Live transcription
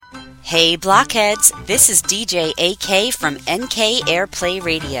Hey blockheads, this is DJ AK from NK Airplay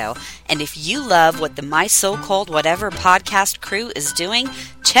Radio, and if you love what the My So-Called Whatever podcast crew is doing,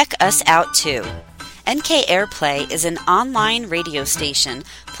 check us out too. NK Airplay is an online radio station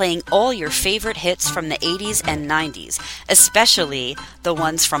playing all your favorite hits from the 80s and 90s, especially the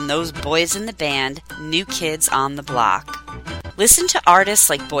ones from those boys in the band, New Kids on the Block. Listen to artists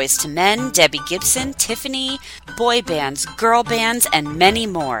like Boyz II Men, Debbie Gibson, Tiffany, boy bands, girl bands, and many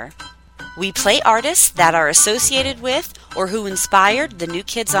more. We play artists that are associated with or who inspired the New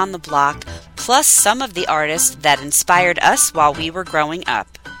Kids on the Block, plus some of the artists that inspired us while we were growing up.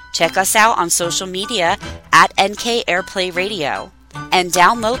 Check us out on social media at NK Airplay Radio. And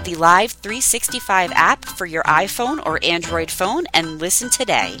download the Live 365 app for your iPhone or Android phone and listen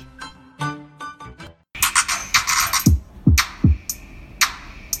today.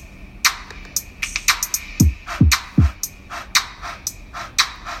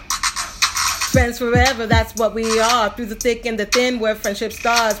 Friends forever, that's what we are. Through the thick and the thin, we're friendship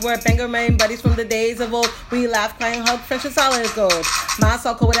stars. We're banger main buddies from the days of old. We laugh, cry, and hug, friendship solid gold. My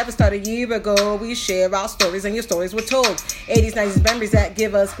so-called whatever started a year ago. We share our stories and your stories were told. 80s, 90s memories that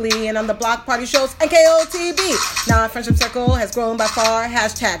give us glee. And on the block party shows, NKOTB. Now our friendship circle has grown by far.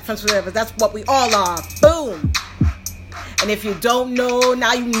 Hashtag friends forever, that's what we all are. Boom. And if you don't know,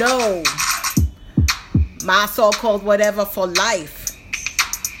 now you know. My so-called whatever for life.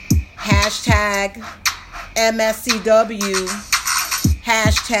 Hashtag MSCW.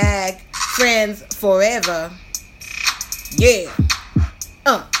 Hashtag friends forever. Yeah.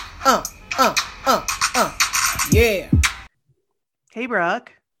 Yeah. Hey,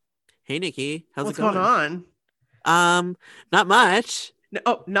 Brooke. Hey, Nikki. How's What's it going? Not much.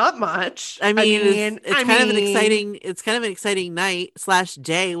 No, not much. I mean, it's kind of an exciting night /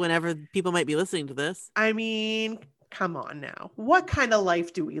 day whenever people might be listening to this. I mean, come on now. What kind of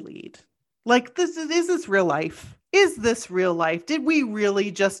life do we lead? Like, is this real life? Is this real life? Did we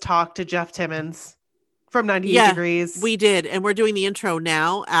really just talk to Jeff Timmons from 98 Degrees? We did. And we're doing the intro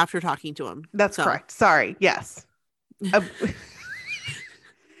now after talking to him. That's correct. Sorry. Yes.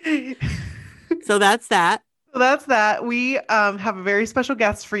 So that's that. We have a very special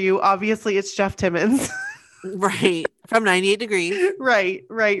guest for you. Obviously, it's Jeff Timmons. Right. From 98 Degrees.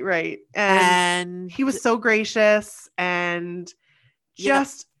 Right. And he was so gracious and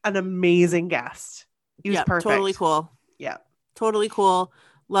just an amazing guest. He was perfect. Totally cool. Yeah. Totally cool.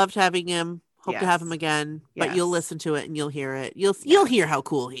 Loved having him. Hope to have him again. But Yes. you'll listen to it and you'll hear it. You'll hear how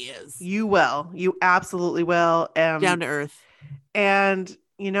cool he is. You will. You absolutely will. Down to earth. And,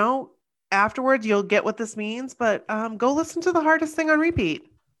 afterwards you'll get what this means. But go listen to The Hardest Thing on repeat.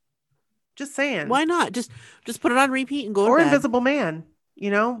 Just saying. Why not? Just put it on repeat and go to Or bed. Invisible Man,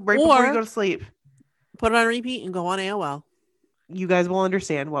 before you go to sleep. Put it on repeat and go on AOL. You guys will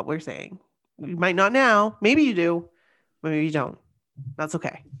understand what we're saying. You might not now. Maybe you do. Maybe you don't. That's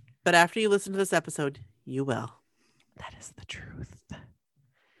okay. But after you listen to this episode, you will. That is the truth.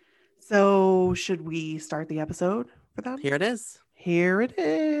 So should we start the episode for them? Here it is. Here it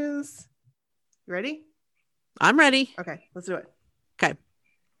is. You ready? I'm ready. Okay, let's do it. Okay.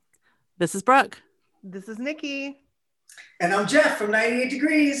 This is Brooke. This is Nikki. And I'm Jeff from 98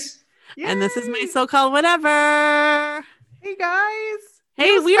 Degrees. Yay! And this is my so-called whatever. Hey guys.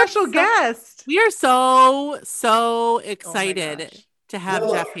 Hey, we are special guest. We are so excited to have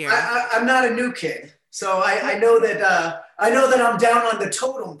Jeff here. I'm not a new kid, so I know that I'm down on the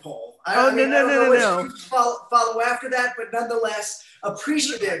totem pole. No. Follow after that, but nonetheless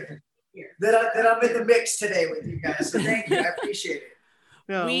appreciative that I'm in the mix today with you guys. So thank you, I appreciate it.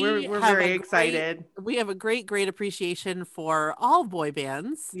 No, we're very excited. We have a great appreciation for all boy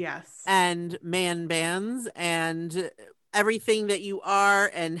bands. Yes. And man bands and everything that you are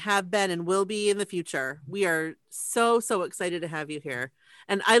and have been and will be in the future. We are so excited to have you here.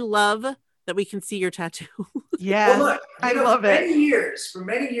 And I love that we can see your tattoo. Yeah. Well, look, I love it. For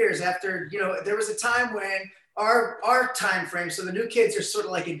many years after, there was a time when our time frame, so the New Kids are sort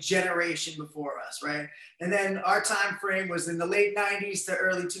of like a generation before us, right? And then our time frame was in the late 90s to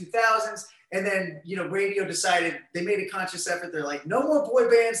early 2000s. And then, radio decided, they made a conscious effort. They're like, no more boy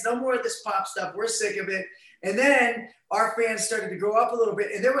bands, no more of this pop stuff. We're sick of it. And then our fans started to grow up a little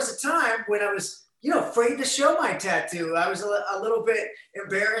bit. And there was a time when I was, afraid to show my tattoo. I was a little bit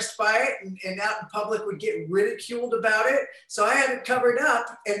embarrassed by it and out in public would get ridiculed about it. So I had it covered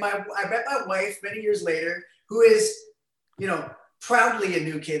up. And I met my wife many years later, who is, proudly a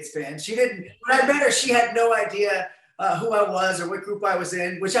New Kids fan. When I met her, she had no idea who I was or what group I was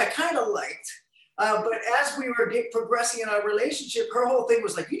in, which I kind of liked. But as we were progressing in our relationship, her whole thing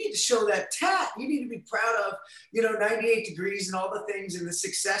was like, you need to show that tat. You need to be proud of, 98 Degrees and all the things and the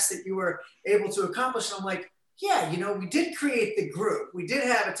success that you were able to accomplish. And I'm like, yeah, we did create the group. We did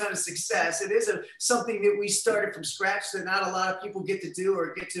have a ton of success. It is something that we started from scratch that not a lot of people get to do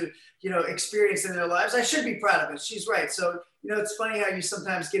or get to, experience in their lives. I should be proud of it. She's right. So, it's funny how you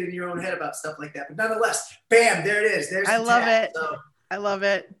sometimes get in your own head about stuff like that. But nonetheless, bam, there it is. I love it. So, I love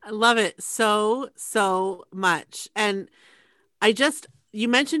it. I love it so, so much. And you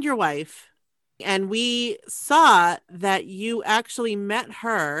mentioned your wife, and we saw that you actually met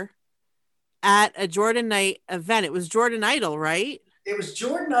her at a Jordan Knight event. It was Jordan Idol, right? It was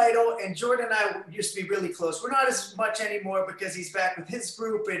Jordan Idol, and Jordan and I used to be really close. We're not as much anymore because he's back with his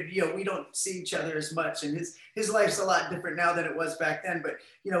group, and we don't see each other as much. And his life's a lot different now than it was back then. But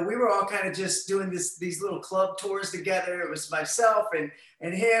we were all kind of just doing these little club tours together. It was myself and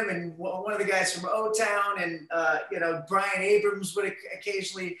him and one of the guys from O-Town, and Brian Abrams would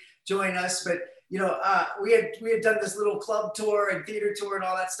occasionally join us. But we had done this little club tour and theater tour and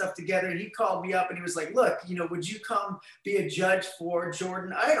all that stuff together. And he called me up and he was like, look, would you come be a judge for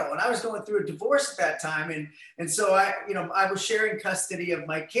Jordan Idol? And I was going through a divorce at that time. And so I was sharing custody of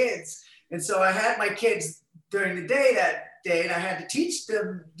my kids. And so I had my kids during the day that day, and I had to teach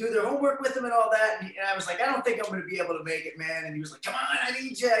them, do their homework with them and all that. And I was like, I don't think I'm going to be able to make it, man. And he was like, come on, I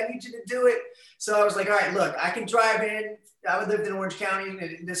need you to do it. So I was like, all right, look, I can drive in. I lived in Orange County,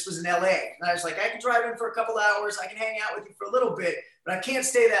 and this was in LA. And I was like, I can drive in for a couple hours. I can hang out with you for a little bit, but I can't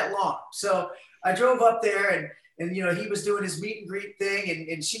stay that long. So I drove up there, and he was doing his meet and greet thing,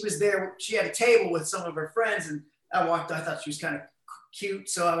 and she was there. She had a table with some of her friends, and I thought she was kind of cute.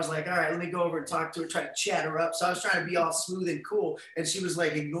 So I was like, all right, let me go over and talk to her, try to chat her up. So I was trying to be all smooth and cool, and she was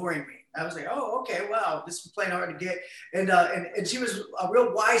like ignoring me. I was like, oh, okay, wow, this is playing hard to get. And she was a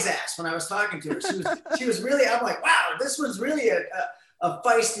real wise ass when I was talking to her. She was really, I'm like, wow, this was really a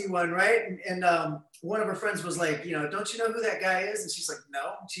feisty one, right? And one of her friends was like, don't you know who that guy is? And she's like,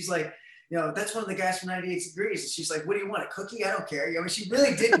 no. She's like, that's one of the guys from 98 Degrees. And she's like, what do you want, a cookie? I don't care. She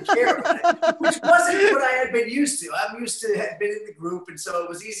really didn't care about it, which wasn't what I had been used to. I'm used to have been in the group. And so it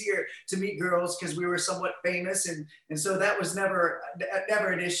was easier to meet girls because we were somewhat famous. And so that was never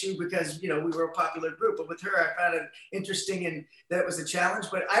an issue because, we were a popular group. But with her, I found it interesting and that was a challenge.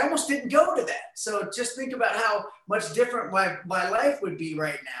 But I almost didn't go to that. So just think about how much different my life would be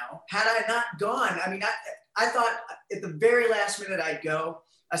right now had I not gone. I mean, I thought at the very last minute I'd go.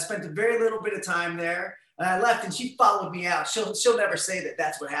 I spent a very little bit of time there, and I left, and she followed me out. She'll never say that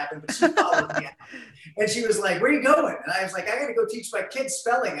that's what happened, but she followed me out. And she was like, where are you going? And I was like, I got to go teach my kids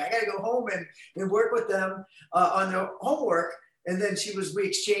spelling. I got to go home and work with them on their homework. And then we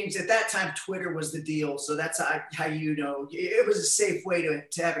exchanged. At that time, Twitter was the deal. So that's how it was a safe way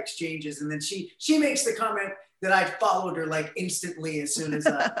to have exchanges. And then she makes the comment that I followed her like instantly as soon as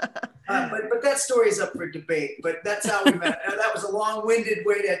but that story is up for debate, but that's how we met. That was a long-winded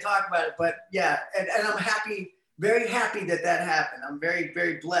way to talk about it, but yeah. And I'm happy, very happy that happened. I'm very,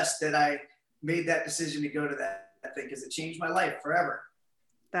 very blessed that I made that decision to go to that thing because it changed my life forever.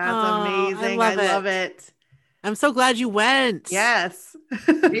 That's amazing. I love it. I'm so glad you went. Yes.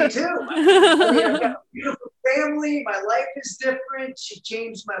 Me too. I've got a beautiful family. My life is different. She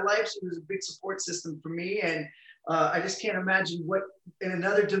changed my life. She was a big support system for me. And I just can't imagine what in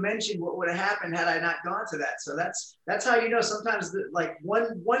another dimension, what would have happened had I not gone to that. So that's how sometimes like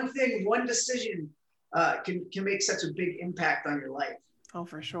one thing, one decision can make such a big impact on your life. Oh,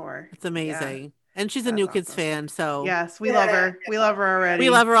 for sure. It's amazing. Yeah. And she's a New Kids fan, so yes, we love her. We love her already. We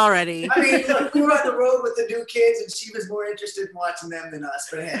love her already. I mean, look, we were on the road with the New Kids, and she was more interested in watching them than us.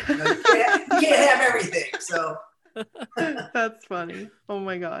 But hey, you can't have everything. So that's funny. Oh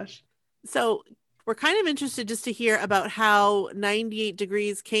my gosh. So we're kind of interested just to hear about how 98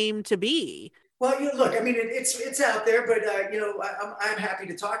 Degrees came to be. Well, look, I mean, it's out there, but I'm happy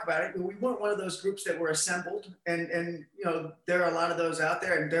to talk about it. We weren't one of those groups that were assembled, and there are a lot of those out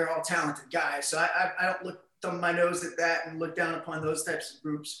there, and they're all talented guys. So I don't look thumb my nose at that and look down upon those types of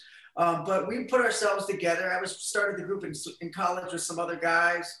groups. But we put ourselves together. I started the group in college with some other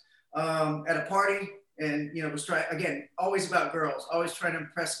guys at a party, and was trying again, always about girls, always trying to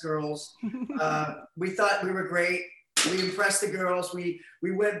impress girls. We thought we were great. We impressed the girls. We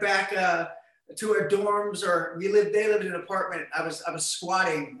went back to our dorms, or they lived in an apartment. I was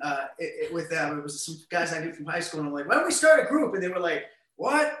squatting with them. It was some guys I knew from high school, and I'm like, why don't we start a group? And they were like,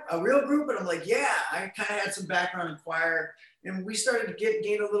 what, a real group? And I'm like, yeah. I kind of had some background in choir, and we started to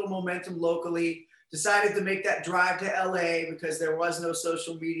gain a little momentum locally. Decided to make that drive to LA because there was no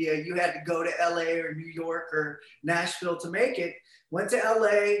social media. You had to go to LA or New York or Nashville to make it. Went to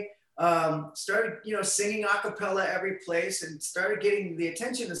LA. started, singing a cappella every place, and started getting the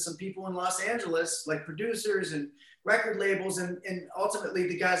attention of some people in Los Angeles, like producers and record labels. And ultimately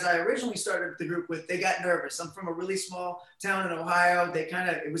the guys I originally started the group with, they got nervous. I'm from a really small town in Ohio.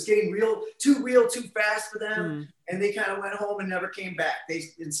 It was getting real too fast for them. And they kind of went home and never came back.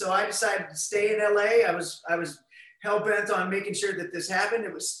 And so I decided to stay in LA. I was hell bent on making sure that this happened.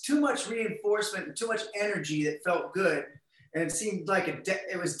 It was too much reinforcement and too much energy that felt good. And it seemed like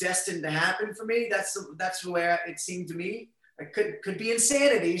it was destined to happen for me. That's the way it seemed to me. It could be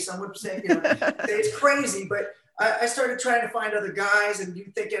insanity. Some would say, say it's crazy, but I started trying to find other guys, and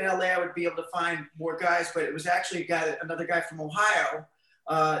you'd think in LA I would be able to find more guys, but it was actually another guy from Ohio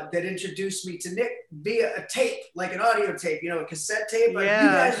that introduced me to Nick via a tape, like an audio tape, a cassette tape. Yeah. You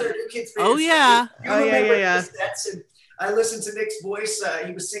guys are new kids. Oh yeah. Yeah. And I listened to Nick's voice.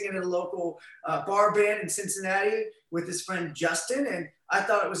 He was singing in a local bar band in Cincinnati with his friend Justin, and I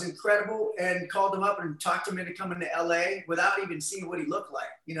thought it was incredible, and called him up and talked him into coming to LA without even seeing what he looked like,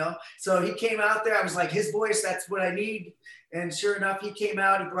 So he came out there. I was like, his voice, that's what I need. And sure enough, he came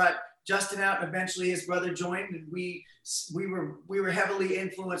out. He brought Justin out, and eventually his brother joined, and we were heavily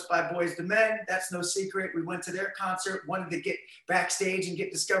influenced by Boyz II Men. That's no secret. We went to their concert, wanted to get backstage and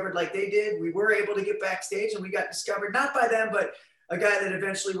get discovered like they did. We were able to get backstage, and we got discovered not by them, but a guy that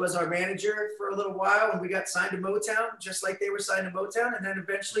eventually was our manager for a little while, and we got signed to Motown, just like they were signed to Motown. And then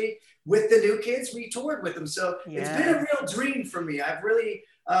eventually with the New Kids, we toured with them. So It's been a real dream for me. I've really,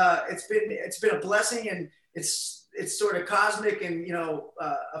 it's been a blessing, and it's sort of cosmic and,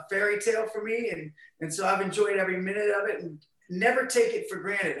 a fairy tale for me. And so I've enjoyed every minute of it, and never take it for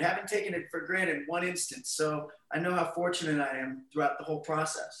granted. Haven't taken it for granted in one instance. So I know how fortunate I am throughout the whole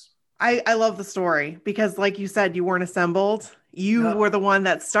process. I love the story because, like you said, you weren't assembled. You were the one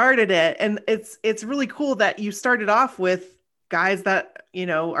that started it. And it's really cool that you started off with guys that,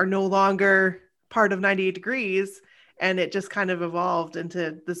 are no longer part of 98 Degrees. And it just kind of evolved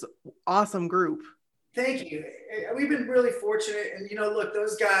into this awesome group. Thank you. We've been really fortunate. And, look,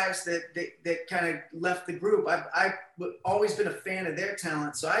 those guys that kind of left the group, I've always been a fan of their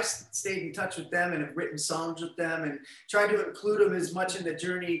talent. So I stayed in touch with them and have written songs with them and tried to include them as much in the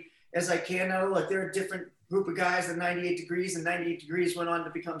journey as I can. Now, look, they're a different group of guys than 98 Degrees, and 98 Degrees went on to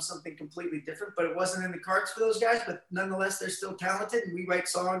become something completely different, but it wasn't in the cards for those guys. But nonetheless, they're still talented, and we write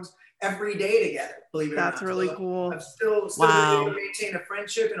songs every day together, believe it or not. That's really cool. I've still been able to maintain a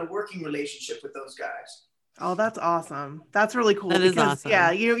friendship and a working relationship with those guys. Oh, that's awesome. That's really cool. That is awesome.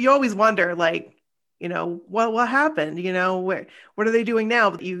 Yeah, you always wonder, like, what happened? What are they doing now?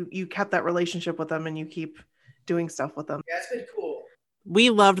 But you kept that relationship with them, and you keep doing stuff with them. Yeah, it's been cool.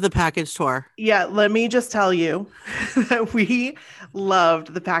 We loved the package tour. Yeah, let me just tell you that we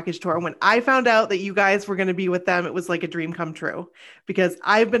loved the package tour. When I found out that you guys were going to be with them, it was like a dream come true, because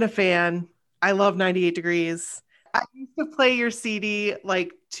I've been a fan. I love 98 Degrees. I used to play your CD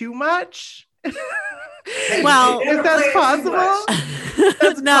like too much. Well, if that's possible.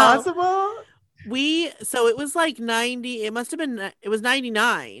 That's possible. So it was like 90, it was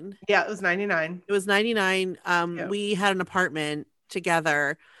 99. Yeah, it was 99. It was 99. We had an apartment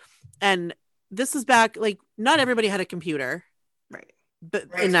together, and this was back, like, not everybody had a computer, right? But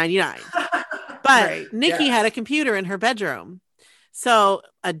in 99, but Nikki had a computer in her bedroom, so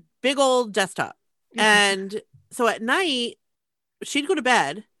a big old desktop. And so at night she'd go to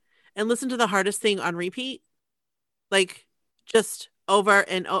bed and listen to The Hardest Thing on repeat, like just over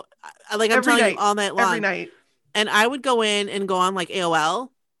and like I'm telling you, all night long. Every night. And I would go in and go on like AOL,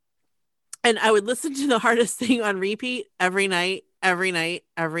 and I would listen to The Hardest Thing on repeat every night. So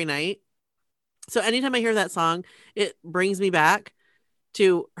anytime I hear that song, it brings me back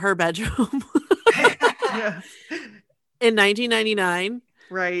to her bedroom in 1999.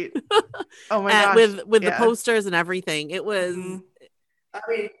 Right. Oh my gosh. With the posters and everything. It was. I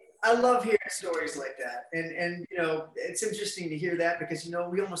mean, I love hearing stories like that. And it's interesting to hear that, because,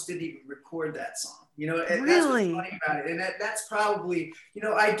 we almost didn't even record that song. And really? That's what's funny about it. And that's probably,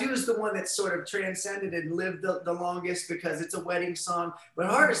 I Do is the one that sort of transcended and lived the longest, because it's a wedding song. But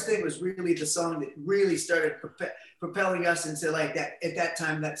Hardest Thing was really the song that really started propelling us into, like, that at that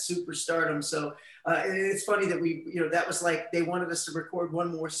time, that superstardom. So it's funny that we, that was like, they wanted us to record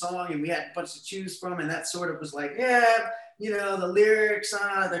one more song, and we had a bunch to choose from. And that sort of was like, the lyrics,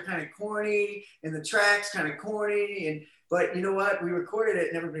 they're kind of corny, and the tracks kind of corny. But you know what? We recorded it,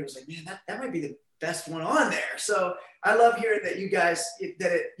 and everybody was like, man, that might be the best one on there. So I love hearing that you guys,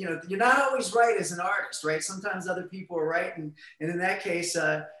 you're not always right as an artist, right? Sometimes other people are right. And in that case,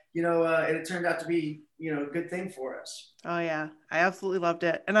 and it turned out to be, a good thing for us. Oh yeah, I absolutely loved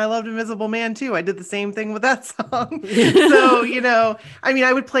it. And I loved Invisible Man too. I did the same thing with that song. So,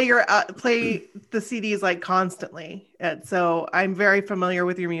 I would play play the CDs like constantly. And so I'm very familiar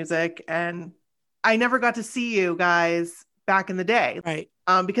with your music, and I never got to see you guys back in the day. Right.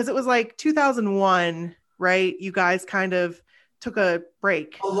 Because it was like 2001, right? You guys kind of took a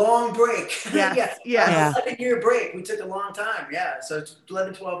break. A long break. Yeah. 11-year break. We took a long time. Yeah. So it's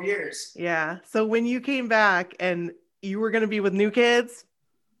 11, 12 years. Yeah. So when you came back and you were going to be with New Kids,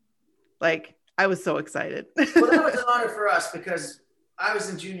 like, I was so excited. Well, that was an honor for us because I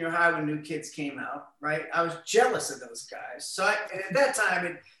was in junior high when New Kids came out, right? I was jealous of those guys. So and at that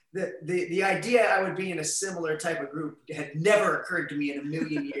time, the idea I would be in a similar type of group had never occurred to me in a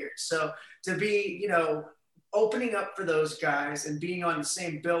million years. So to be, opening up for those guys and being on the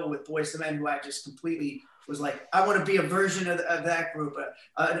same bill with Boyz II Men, who I just completely was like, I want to be a version of that group,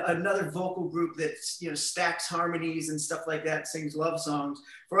 another vocal group that, stacks harmonies and stuff like that, sings love songs.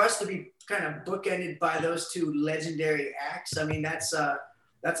 For us to be kind of bookended by those two legendary acts, I mean, that's a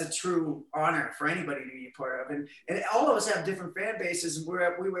true honor for anybody to be a part of. And all of us have different fan bases, and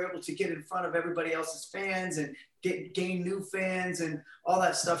we were able to get in front of everybody else's fans and gain new fans and all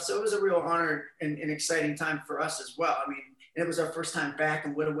that stuff. So it was a real honor and exciting time for us as well. I mean, it was our first time back,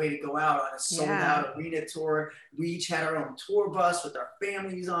 and what a way to go out on a sold out arena tour. We each had our own tour bus with our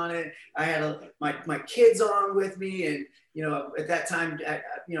families on it. I had my kids on with me, and at that time,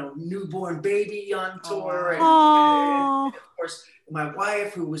 newborn baby on tour, and of course my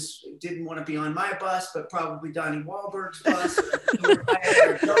wife, who didn't want to be on my bus, but probably Donnie Wahlberg's bus,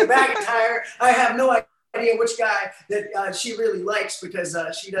 or Back Tire. I have no idea which guy that she really likes because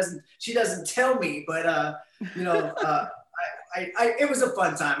she doesn't tell me, but it was a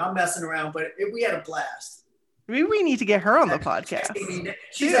fun time. I'm messing around, but we had a blast. Maybe we need to get her on the podcast.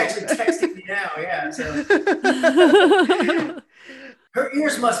 She's actually texting me now. Yeah. So her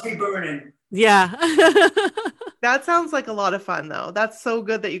ears must be burning. Yeah. That sounds like a lot of fun, though. That's so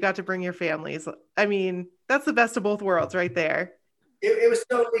good that you got to bring your families. I mean, that's the best of both worlds right there. It was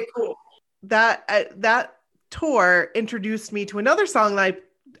totally cool. That tour introduced me to another song that I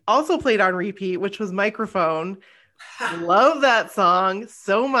also played on repeat, which was Microphone. Love that song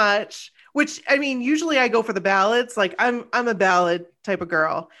so much, which, I mean, usually I go for the ballads. Like I'm a ballad type of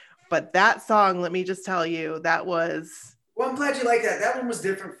girl, but that song, let me just tell you, that was. Well, I'm glad you like that. That one was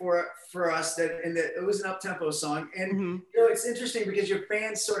different for us, it was an up-tempo song. And, it's interesting because your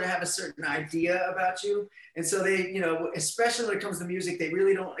fans sort of have a certain idea about you. And so they, especially when it comes to music, they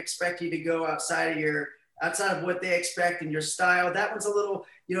really don't expect you to go outside of what they expect in your style. That one's a little,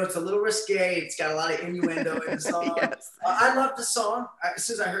 it's a little risque. It's got a lot of innuendo in the song. Yes. I love the song. As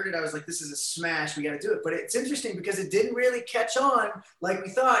soon as I heard it, I was like, this is a smash. We got to do it. But it's interesting because it didn't really catch on like we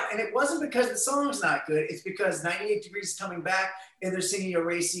thought. And it wasn't because the song's not good. It's because 98 Degrees is coming back and they're singing a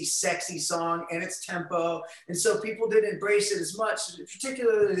racy, sexy song and it's tempo. And so people didn't embrace it as much,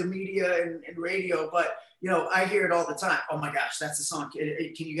 particularly the media and radio. But I hear it all the time. Oh my gosh, that's the song.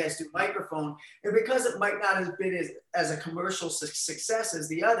 Can you guys do Microphone? And because it might not have been as a commercial success as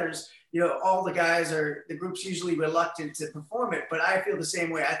the others, all the group's usually reluctant to perform it. But I feel the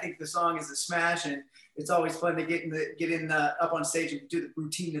same way. I think the song is a smash, and it's always fun to get in up on stage and do the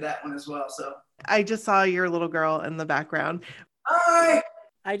routine to that one as well. So I just saw your little girl in the background. Hi.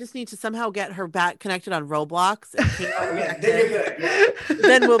 I just need to somehow get her back connected on Roblox. Yeah, then you're good. Yeah.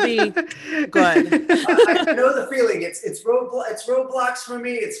 Then we'll be good. I know the feeling. It's Roblox for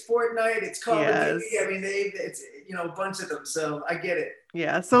me. It's Fortnite. It's Call of Duty. I mean, it's a bunch of them. So I get it.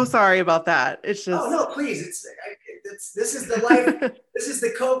 Yeah. So sorry about that. It's just. Oh no, please. This is the life. This is the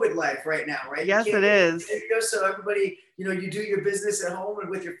COVID life right now, right? Yes, it is. So everybody, you do your business at home and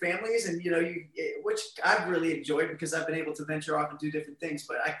with your families, and which I've really enjoyed because I've been able to venture off and do different things.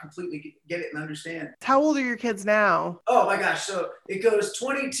 But I completely get it and understand. How old are your kids now? Oh my gosh! So it goes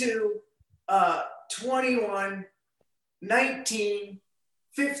 22, 21, 19,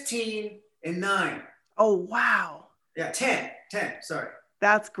 15, and 9. Oh wow! Yeah, 10. Sorry.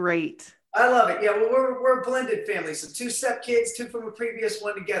 That's great. I love it. Yeah, well, we're a blended family. So 2 step kids, 2 from a previous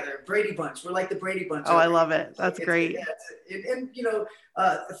one together. Brady Bunch. We're like the Brady Bunch. Oh, I love it. That's great. And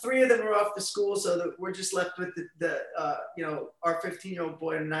 3 of them are off to school, so that we're just left with our 15-year-old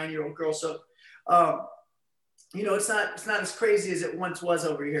boy and a 9-year-old girl. So, it's not as crazy as it once was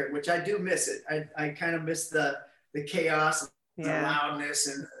over here, which I do miss it. I kind of miss the chaos, and the loudness,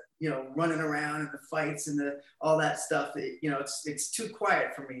 and running around and the fights and all that stuff. It's too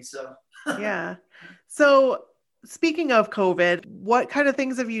quiet for me. So. Yeah. So speaking of COVID, what kind of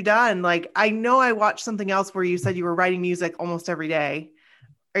things have you done? Like, I know I watched something else where you said you were writing music almost every day.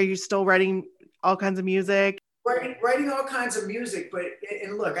 Are you still writing all kinds of music? Writing all kinds of music, but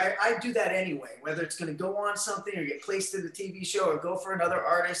and look, I do that anyway, whether it's going to go on something or get placed in the TV show or go for another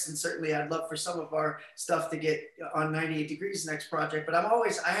artist. And certainly I'd love for some of our stuff to get on 98 Degrees next project, but I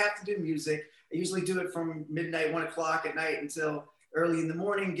have to do music. I usually do it from midnight, 1 o'clock at night until early in the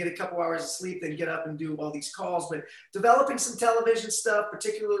morning, get a couple hours of sleep, then get up and do all these calls. But developing some television stuff,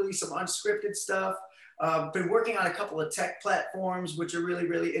 particularly some unscripted stuff. Been working on a couple of tech platforms, which are really,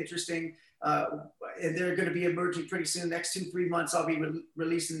 really interesting. And they're going to be emerging pretty soon. Next 2-3 months, I'll be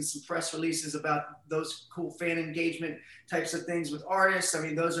releasing some press releases about those cool fan engagement types of things with artists. I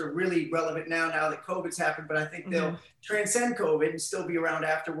mean, those are really relevant now that COVID's happened, but I think they'll transcend COVID and still be around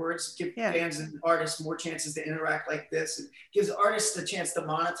afterwards, give fans and artists more chances to interact like this. It gives artists a chance to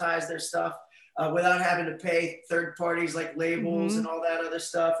monetize their stuff without having to pay third parties like labels and all that other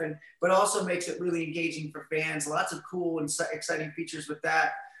stuff. But also makes it really engaging for fans. Lots of cool and exciting features with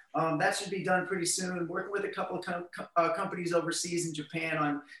that. That should be done pretty soon. Working with a couple of companies overseas in Japan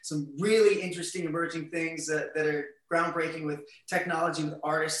on some really interesting emerging things that are groundbreaking with technology with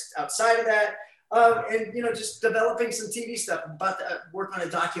artists outside of that. And, just developing some TV stuff. I'm about to work on a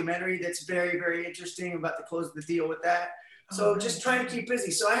documentary that's very, very interesting. I'm about to close the deal with that. So just trying to keep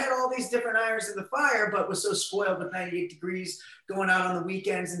busy. So I had all these different irons in the fire, but was so spoiled with 98 Degrees going out on the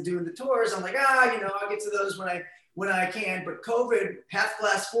weekends and doing the tours. I'm like, I'll get to those when I can. But COVID, half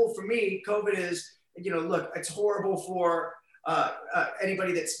glass full for me. COVID is, look, it's horrible for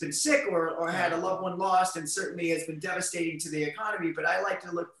anybody that's been sick or had a loved one lost, and certainly has been devastating to the economy. But I like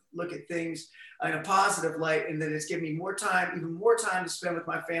to look at things in a positive light, and that it's given me even more time to spend with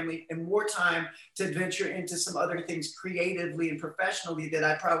my family, and more time to venture into some other things creatively and professionally that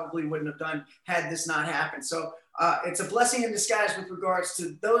I probably wouldn't have done had this not happened. So it's a blessing in disguise with regards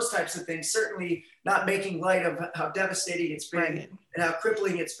to those types of things. Certainly not making light of how devastating it's been and how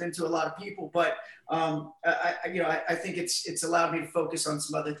crippling it's been to a lot of people. But I think it's allowed me to focus on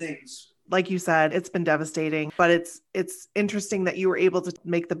some other things. Like you said, it's been devastating, but it's interesting that you were able to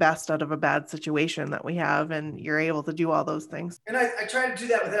make the best out of a bad situation that we have, and you're able to do all those things. And I try to do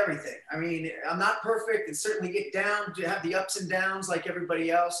that with everything. I mean, I'm not perfect, and certainly get down to have the ups and downs like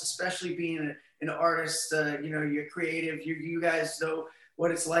everybody else, especially being an artist. You're creative. You guys know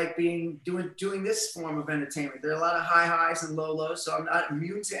what it's like doing this form of entertainment. There are a lot of high highs and low lows, so I'm not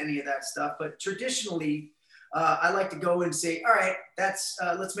immune to any of that stuff. But traditionally, I like to go and say, all right,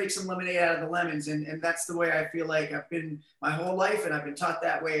 let's make some lemonade out of the lemons. And that's the way I feel like I've been my whole life. And I've been taught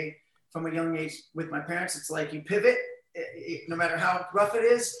that way from a young age with my parents. It's like you pivot, no matter how rough it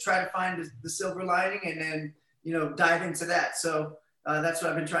is, try to find the silver lining, and then, dive into that. So that's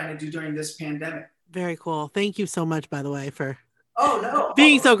what I've been trying to do during this pandemic. Very cool. Thank you so much, by the way, for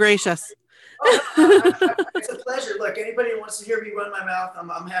being so gracious. It's a pleasure. Look, anybody who wants to hear me run my mouth,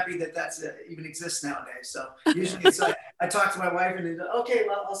 I'm happy that that's even exists nowadays. So usually it's like I talk to my wife and okay,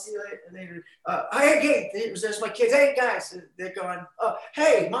 well, I'll see you later. Hey, there's my kids. Hey, guys, they're going. Oh,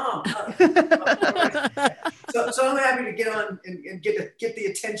 hey, mom. So I'm happy to get on and get the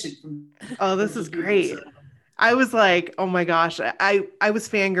attention from. Oh, this is great. So. I was like, oh my gosh, I was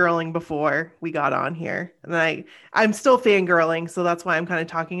fangirling before we got on here, and I'm still fangirling. So that's why I'm kind of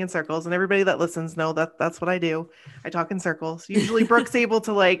talking in circles, and everybody that listens know that's what I do. I talk in circles. Usually Brooke's able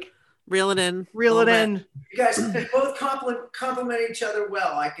to reel it in. You guys both compliment each other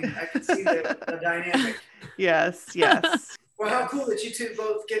well. I can see the dynamic. Yes. Well, how cool that you two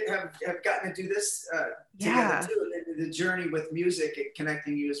both have gotten to do this together too, and the journey with music and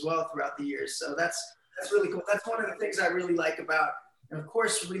connecting you as well throughout the years. So that's really cool. That's one of the things I really like about, and of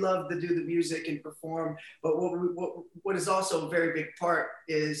course we love to do the music and perform, but what is also a very big part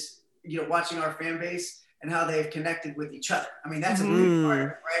is, watching our fan base and how they've connected with each other. I mean, that's a big part of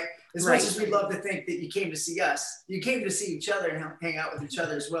it, right? As much as we love to think that you came to see us, you came to see each other and hang out with each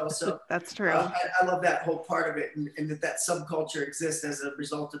other as well. So that's true. I love that whole part of it, and that subculture exists as a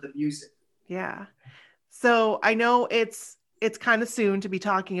result of the music. Yeah. So I know it's kind of soon to be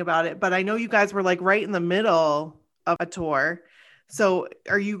talking about it, but I know you guys were right in the middle of a tour. So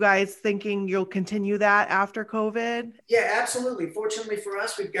are you guys thinking you'll continue that after COVID? Yeah, absolutely. Fortunately for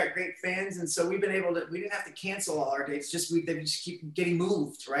us, we've got great fans. And so we've been able to, we didn't have to cancel all our dates, they just keep getting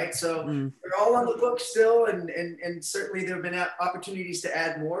moved, right? So they're all on the books still. And certainly there have been opportunities to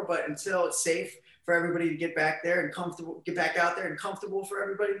add more, but until it's safe for everybody to get back there and get back out there, and comfortable for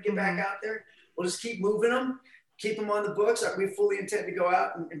everybody to get back out there, we'll just keep moving them. Keep them on the books. We fully intend to go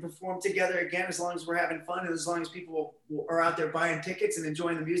out and perform together again, as long as we're having fun and as long as people are out there buying tickets and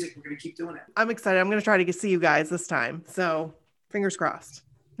enjoying the music. We're going to keep doing it. I'm excited. I'm going to try to see you guys this time. So fingers crossed.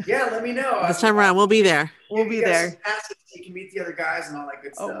 Yeah, let me know. This time around, we'll be there. We'll be there. Passes, you can meet the other guys and all that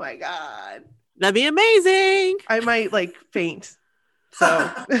good stuff. Oh my God. That'd be amazing. I might like faint.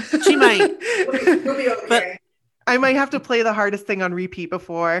 So She might. You'll be okay. But I might have to play the hardest thing on repeat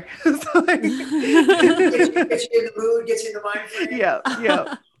before. Get you in the mood, get you in the mind frame.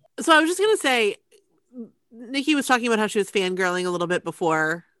 Yeah. So I was just gonna say, Nikki was talking about how she was fangirling a little bit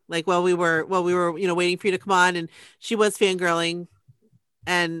before, like while we were waiting for you to come on, and she was fangirling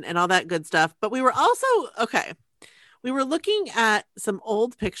and all that good stuff. But we were also we were looking at some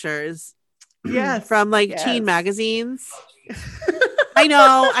old pictures from teen magazines. I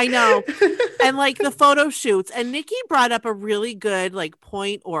know. And like the photo shoots, and Nikki brought up a really good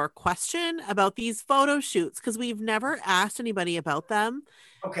point or question about these photo shoots, because we've never asked anybody about them.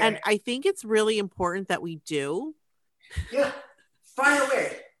 Okay. And I think it's really important that we do. Yeah. Fire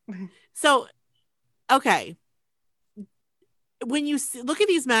away. So, okay. When you look at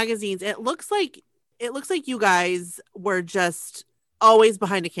these magazines, it looks like you guys were just always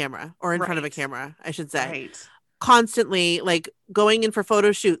behind a camera, or in front of a camera, I should say. Right. Constantly going in for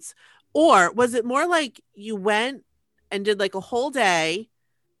photo shoots. Or was it more like you went and did a whole day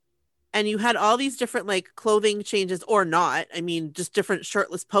and you had all these different clothing changes, or not? I mean, just different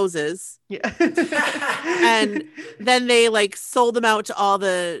shirtless poses. Yeah. And then they sold them out to all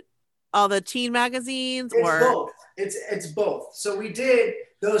the teen magazines. It's both. It's both. So we did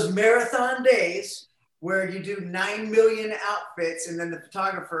those marathon days where you do 9 million outfits, and then the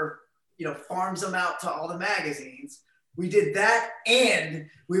photographer farms them out to all the magazines. We did that, and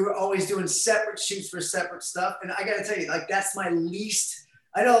we were always doing separate shoots for separate stuff. And I got to tell you, that's my least.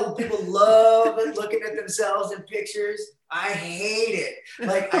 I know people love looking at themselves in pictures. I hate it.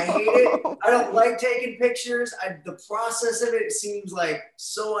 I hate it. I don't like taking pictures. The process of it seems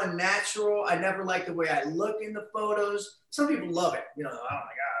so unnatural. I never like the way I look in the photos. Some people love it. Oh my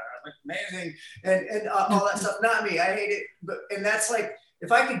God, that's amazing. And all that stuff. Not me. I hate it. And that's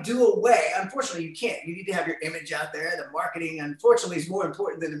if I could do away, unfortunately you can't. You need to have your image out there. The marketing, unfortunately, is more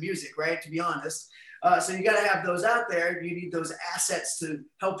important than the music, right? To be honest. So you got to have those out there. You need those assets to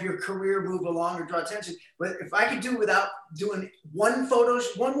help your career move along or draw attention. But if I could do without doing one more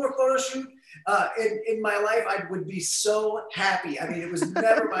photo shoot in my life, I would be so happy. I mean, it was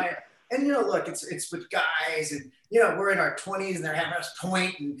never my. And look, it's with guys, and we're in our 20s, and they're having us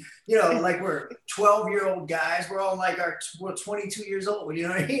point, and we're 12-year-old guys. We're all we're 22 years old. You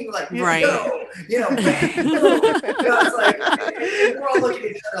know what I mean? Right. Bang, it's we're all looking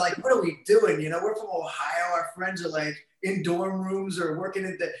at each other what are we doing? We're from Ohio. Our friends are in dorm rooms or working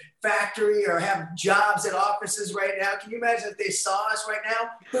at the factory or have jobs at offices right now. Can you imagine if they saw us right now?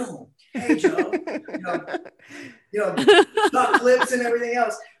 Boom. Hey, Joe. Duck lips and everything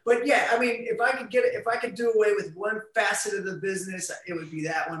else. But yeah, I mean, if I could do away with one facet of the business, it would be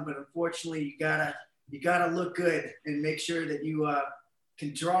that one. But unfortunately, you gotta look good and make sure that you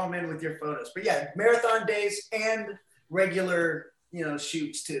can draw them in with your photos. But yeah, marathon days and regular,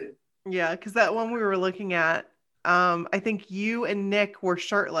 shoots too. Yeah, because that one we were looking at, I think you and Nick were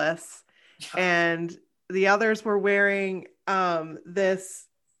shirtless, and the others were wearing this.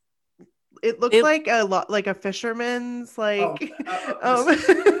 It looked like a fisherman's We've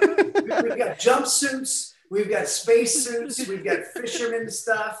got jumpsuits, we've got space suits, we've got fisherman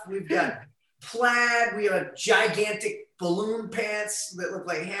stuff, we've got plaid, we have gigantic balloon pants that look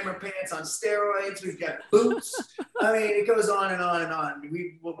like hammer pants on steroids, we've got boots. I mean, it goes on and on and on.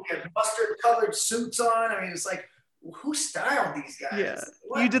 We have mustard colored suits on. I mean, it's who styled these guys? Yeah.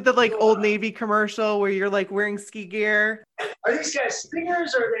 You did the Old Navy commercial where you're wearing ski gear. Are these guys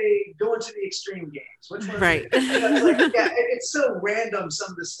stingers, or are they going to the extreme games? Which one? Right. It's so random,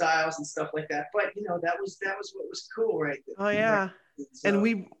 some of the styles and stuff like that. But that was what was cool, right? Oh yeah. So,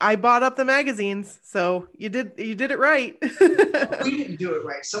 and I bought up the magazines, so you did it right. We didn't do it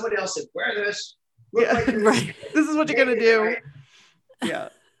right. Somebody else said, "Wear this." Right. This is what you're gonna do. Right. Yeah.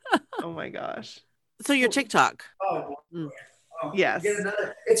 Oh my gosh. So your TikTok. Oh. Yes. Get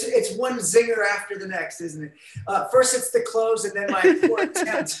another. It's one zinger after the next, isn't it? First it's the close, and then my poor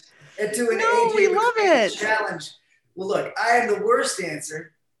attempt at doing AJ we love it. challenge. Well, look, I am the worst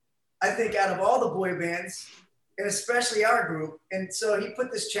dancer, I think, out of all the boy bands, and especially our group. And so he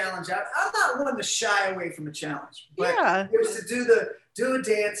put this challenge out. I'm not one to shy away from a challenge, but it was to do a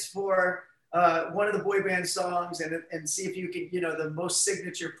dance for one of the boy band songs and see if you could, the most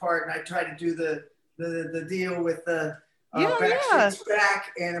signature part. And I tried to do the deal with the Backstreet's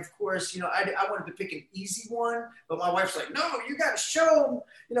Back, and of course, I wanted to pick an easy one, but my wife's like, no, you got to show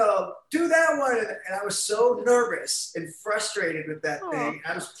them, do that one, and I was so nervous and frustrated with that thing.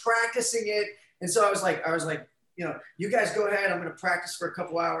 I was practicing it, and so I was like, you guys go ahead. I'm going to practice for a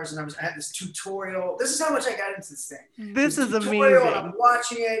couple hours. And I had this tutorial. This is how much I got into this thing. This is tutorial, amazing. And I'm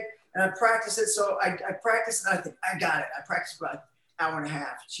watching it and I practice it. So I practiced and I think I got it. I practiced for about an hour and a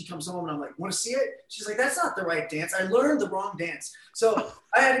half. She comes home and I'm like, want to see it? She's like, that's not the right dance. I learned the wrong dance. So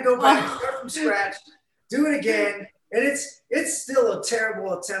I had to go back, start from scratch, do it again. And it's still a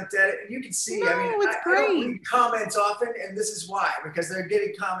terrible attempt at it. And you can see, I don't read comments often, and this is why, because they're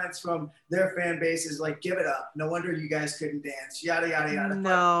getting comments from their fan bases like, give it up. No wonder you guys couldn't dance, yada, yada, yada.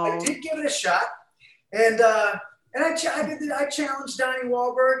 No. But I did give it a shot. And I challenged Donnie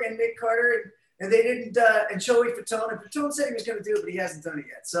Wahlberg and Nick Carter, and they didn't, and Joey Fatone. And Fatone said he was going to do it, but he hasn't done it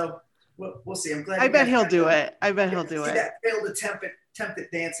yet. So we'll see. I'm glad. I bet he'll do it. I bet he'll do it. That failed attempt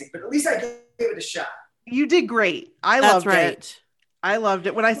at dancing, but at least I gave it a shot. You did great. I loved it. I loved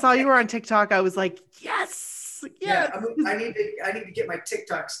it. When I saw you were on TikTok, I was like, yes. Yeah, I need to get my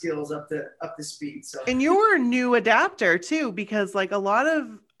TikTok skills up to speed. So, and you're a new adapter too, because like a lot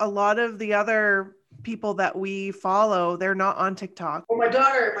of the other people that we follow, they're not on TikTok. Well,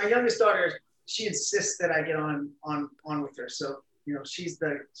 my youngest daughter, she insists that I get on with her. So, she's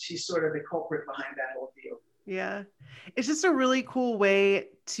sort of the culprit behind that whole deal. Yeah. It's just a really cool way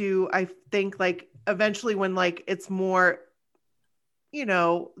to, I think, like eventually when like it's more,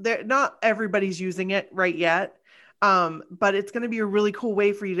 not everybody's using it right yet. But it's going to be a really cool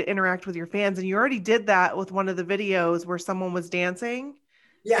way for you to interact with your fans. And you already did that with one of the videos where someone was dancing.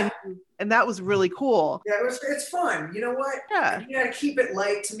 Yeah. And that was really cool. Yeah, it's fun. You know what? Yeah. You got to keep it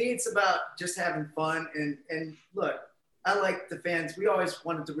light. To me, it's about just having fun. And look, I like the fans. We always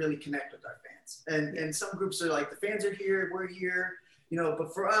wanted to really connect with our fans. And some groups are like, the fans are here, we're here.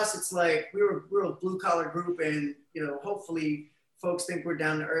 But for us, it's like we're a blue collar group, and hopefully folks think we're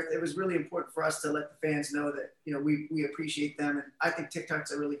down to earth. It was really important for us to let the fans know that we appreciate them, and I think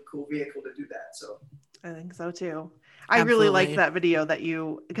TikTok's a really cool vehicle to do that. So I think so too. I really like that video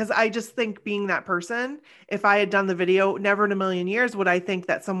because I just think being that person, if I had done the video, never in a million years would I think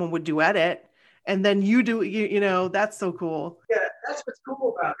that someone would duet it, and then you do. That's so cool. Yeah, that's what's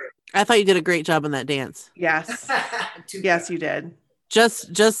cool about it. I thought you did a great job on that dance. Yes, yes, you did.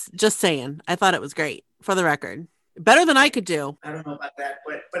 Just saying. I thought it was great, for the record. Better than I could do. I don't know about that,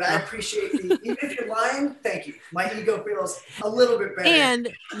 but I appreciate even if you're lying, thank you. My ego feels a little bit better. And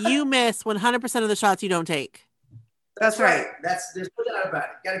you miss 100% of the shots you don't take. That's right. There's no doubt about it.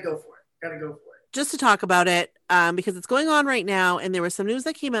 Gotta go for it. Just to talk about it, because it's going on right now, and there was some news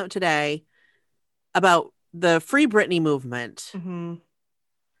that came out today about the Free Britney movement. Mm-hmm.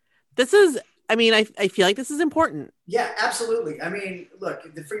 This is, I feel like this is important. Yeah, absolutely. I mean,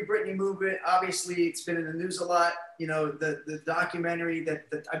 look, the Free Britney movement, obviously it's been in the news a lot. The documentary that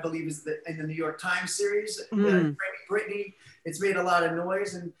I believe is in the New York Times series, Britney, it's made a lot of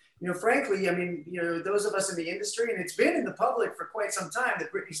noise. And, frankly, those of us in the industry, and it's been in the public for quite some time,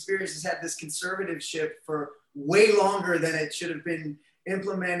 that Britney Spears has had this conservatorship for way longer than it should have been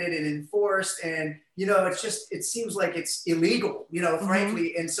implemented and enforced. And, it seems like it's illegal,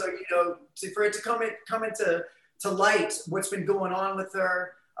 frankly. And so, for it to come into light, what's been going on with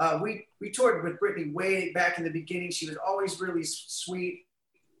her. We toured with Britney way back in the beginning. She was always really sweet.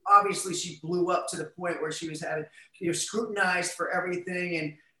 Obviously, she blew up to the point where she was having, scrutinized for everything,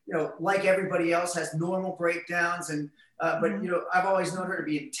 and like everybody else, has normal breakdowns. And but I've always known her to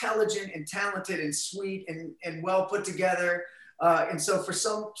be intelligent and talented and sweet and well put together. And so for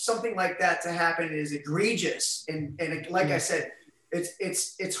something like that to happen is egregious. And like I said,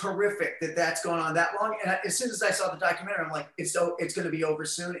 it's horrific that that's gone on that long. And as soon as I saw the documentary, I'm like, it's going to be over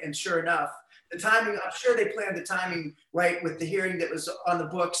soon. And sure enough, the timing, I'm sure they planned the timing right with the hearing that was on the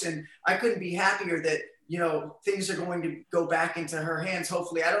books. And I couldn't be happier that, things are going to go back into her hands.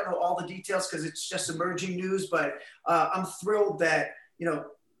 Hopefully, I don't know all the details because it's just emerging news, but I'm thrilled that,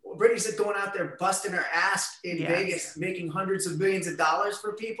 Britney's going out there busting her ass in Vegas, making hundreds of millions of dollars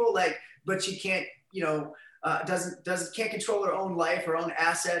for people, but she can't, can't control her own life, her own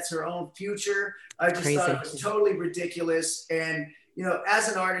assets, her own future. I just thought it was totally ridiculous. And, as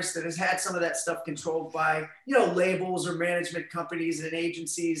an artist that has had some of that stuff controlled by, labels or management companies and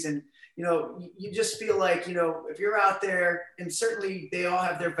agencies, and, you just feel like, if you're out there, and certainly they all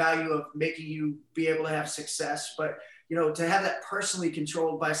have their value of making you be able to have success, but, to have that personally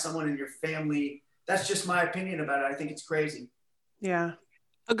controlled by someone in your family, that's just my opinion about it. I think it's crazy. Yeah.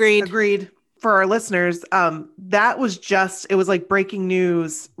 Agreed. For our listeners, that was it was like breaking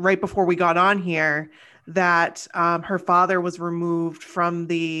news right before we got on here that her father was removed from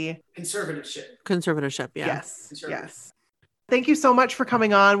the conservatorship. Yeah. Yes. Thank you so much for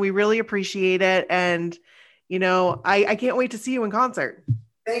coming on. We really appreciate it. And, I can't wait to see you in concert.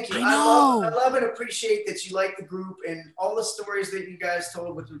 Thank you. I I know. love and appreciate that you like the group and all the stories that you guys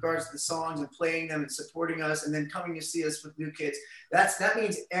told with regards to the songs and playing them and supporting us and then coming to see us with New Kids. That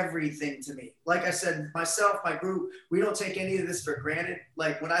means everything to me. Like I said, myself, my group, we don't take any of this for granted.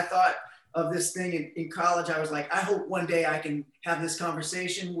 Like when I thought of this thing in college, I was like, I hope one day I can have this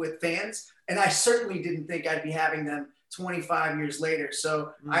conversation with fans. And I certainly didn't think I'd be having them 25 years later.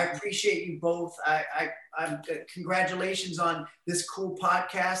 So I appreciate you both. I'm congratulations on this cool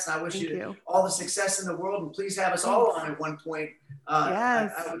podcast. I wish you all the success in the world, and please have us all on at one point.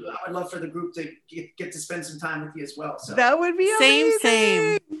 Yes. I would love for the group to get to spend some time with you as well. So that would be amazing.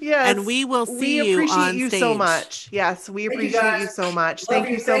 Same. Yes. And we will see you appreciate on you stage. so much. Yes, we Thank you, appreciate guys. you so much. Love Thank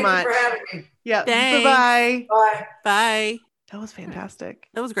you so much. Thank you for having me. Yeah. Thanks. Bye-bye. Bye. Bye. That was fantastic.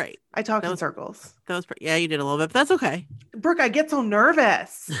 That was great. I talked in was- circles. That was yeah, you did a little bit, but that's okay. Brooke, I get so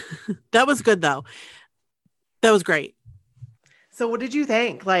nervous. That was good though. That was great. So what did you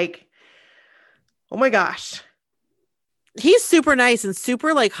think? Like, oh my gosh. He's super nice and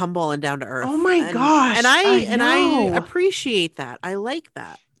super like humble and down to earth. Oh my gosh. And I know. appreciate that. I like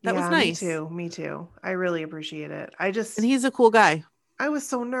that. That was nice. Me too. I really appreciate it. And he's a cool guy. I was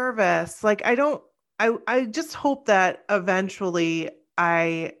so nervous. Like I just hope that eventually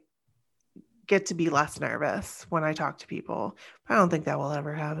I get to be less nervous when I talk to people. But I don't think that will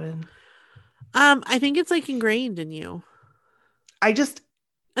ever happen. I think it's like ingrained in you. And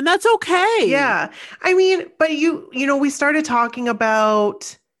that's okay. Yeah. I mean, but you know, we started talking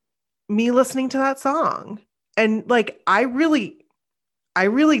about me listening to that song. And like I really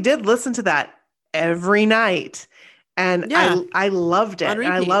did listen to that every night. And I loved it. And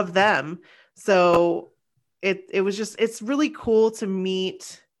I love them. So it was just, it's really cool to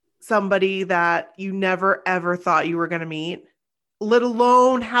meet somebody that you never ever thought you were going to meet, let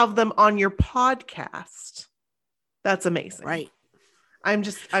alone have them on your podcast. That's amazing. Right. I'm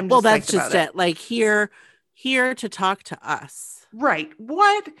just well, that's psyched just about it. Like here to talk to us. Right.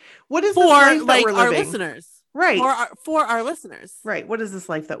 What is for this life that like we're our living? listeners. Right. For our listeners. Right. What is this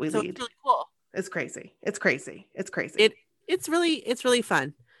life that we lead? It's really cool. It's crazy. It's crazy. It's crazy. It's really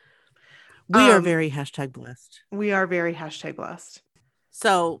fun. We are very #blessed. We are very #blessed.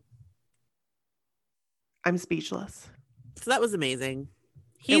 So I'm speechless. So that was amazing.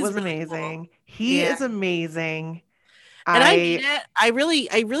 It was really amazing. Cool. He is amazing. And I mean it. I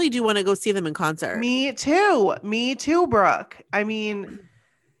really do want to go see them in concert. Me too, Brooke. I mean,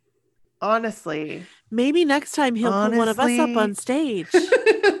 honestly. Maybe next time he'll put one of us up on stage.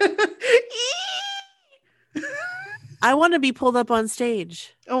 I want to be pulled up on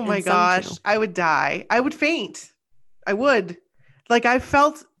stage. Oh my gosh. I would die. I would faint. I would. Like I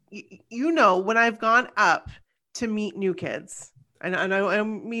felt, you know, when I've gone up to meet New Kids, and I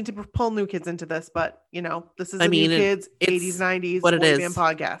don't mean to pull New Kids into this, but you know, this is New Kids 80s, 90s what it is. Band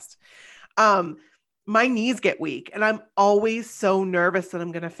podcast. My knees get weak and I'm always so nervous that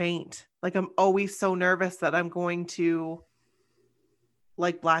I'm going to faint. Like I'm always so nervous that I'm going to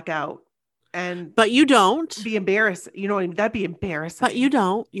like black out. But you don't be embarrassed. You know, that'd be embarrassing. But you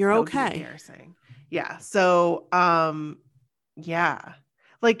don't. You're that okay. Would be embarrassing. Yeah. So, yeah.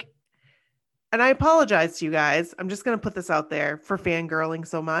 Like, and I apologize to you guys. I'm just gonna put this out there for fangirling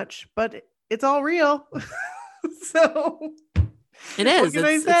so much, but it's all real. So it is.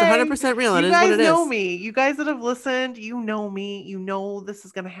 It's 100% real. It is what it is. You guys know me. You guys that have listened, you know me. You know this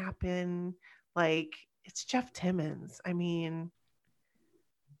is gonna happen. Like, it's Jeff Timmons. I mean.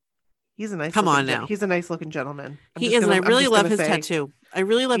 He's a nice. Come on now. He's a nice looking gentleman. He is, and I really love his tattoo. I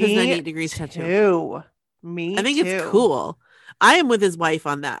really love his 98 degrees tattoo. Me I think too. it's cool. I am with his wife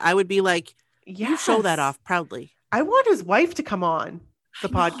on that. I would be like, you show that off proudly. I want his wife to come on the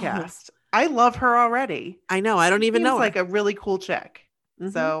podcast. I love her already. I know. I don't even know her. Like a really cool chick.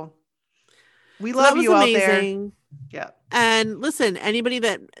 Mm-hmm. So we So love you out amazing. there. Yeah. And listen, anybody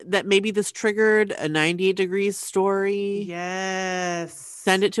that maybe this triggered a 98 degrees story. Yes.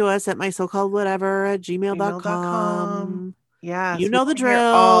 Send it to us at mysocalledwhatever@gmail.com. Yeah. You know the drill.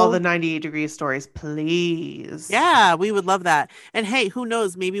 All the 98 degrees stories, please. Yeah, we would love that. And hey, who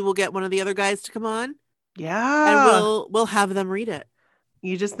knows? Maybe we'll get one of the other guys to come on. Yeah. And we'll have them read it.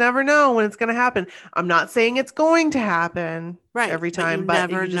 You just never know when it's going to happen. I'm not saying it's going to happen every time, but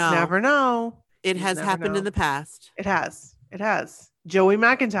you just never know. It has happened in the past. It has. Joey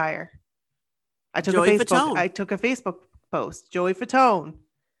McIntyre. I took a Facebook post. Joey Fatone.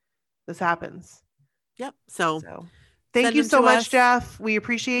 This happens. Yep. So thank you so much, Jeff. We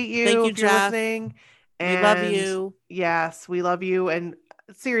appreciate you. Thank you, if you're Jeff. Listening. And we love you. Yes, we love you. And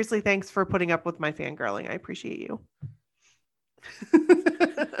seriously, thanks for putting up with my fangirling. I appreciate you. All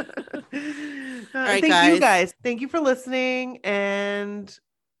right, thank you guys. Thank you for listening. And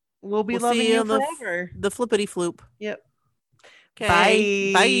We'll be We'll loving see you you on the forever. The flippity floop. Yep.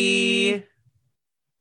 Okay. Bye. Bye.